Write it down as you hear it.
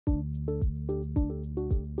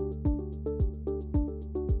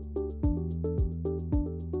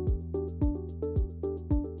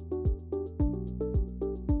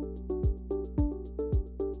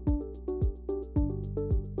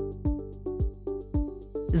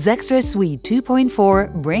Zextras Suite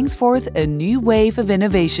 2.4 brings forth a new wave of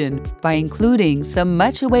innovation by including some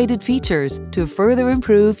much-awaited features to further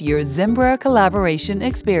improve your Zimbra collaboration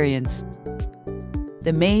experience.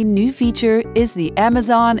 The main new feature is the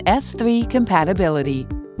Amazon S3 Compatibility,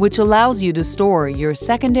 which allows you to store your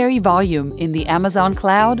secondary volume in the Amazon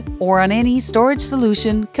cloud or on any storage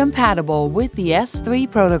solution compatible with the S3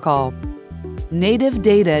 protocol. Native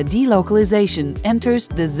data delocalization enters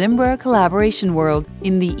the Zimbra collaboration world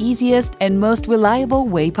in the easiest and most reliable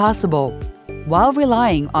way possible. While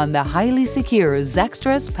relying on the highly secure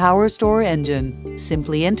Zextras PowerStore engine,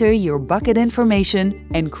 simply enter your bucket information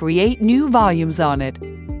and create new volumes on it.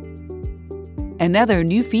 Another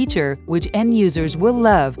new feature which end users will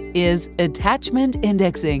love is attachment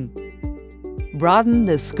indexing. Broaden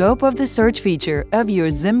the scope of the search feature of your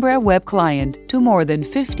Zimbra web client to more than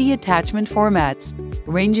 50 attachment formats,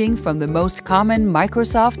 ranging from the most common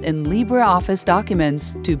Microsoft and LibreOffice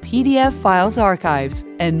documents to PDF files archives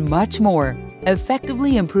and much more,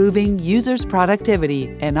 effectively improving users' productivity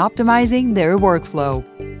and optimizing their workflow.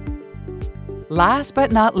 Last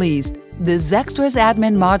but not least, the Zextras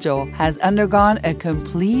admin module has undergone a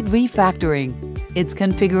complete refactoring. Its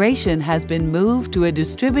configuration has been moved to a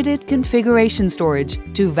distributed configuration storage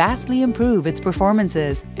to vastly improve its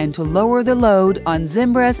performances and to lower the load on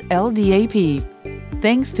Zimbra's LDAP.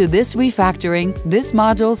 Thanks to this refactoring, this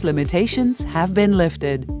module's limitations have been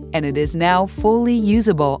lifted, and it is now fully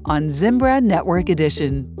usable on Zimbra Network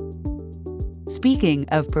Edition. Speaking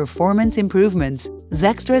of performance improvements,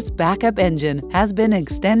 Zextras Backup Engine has been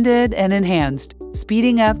extended and enhanced,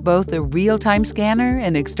 speeding up both the real-time scanner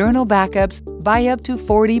and external backups by up to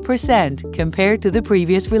 40% compared to the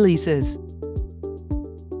previous releases.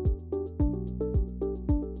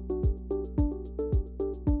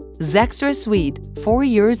 Zextras Suite for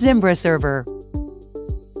your Zimbra server.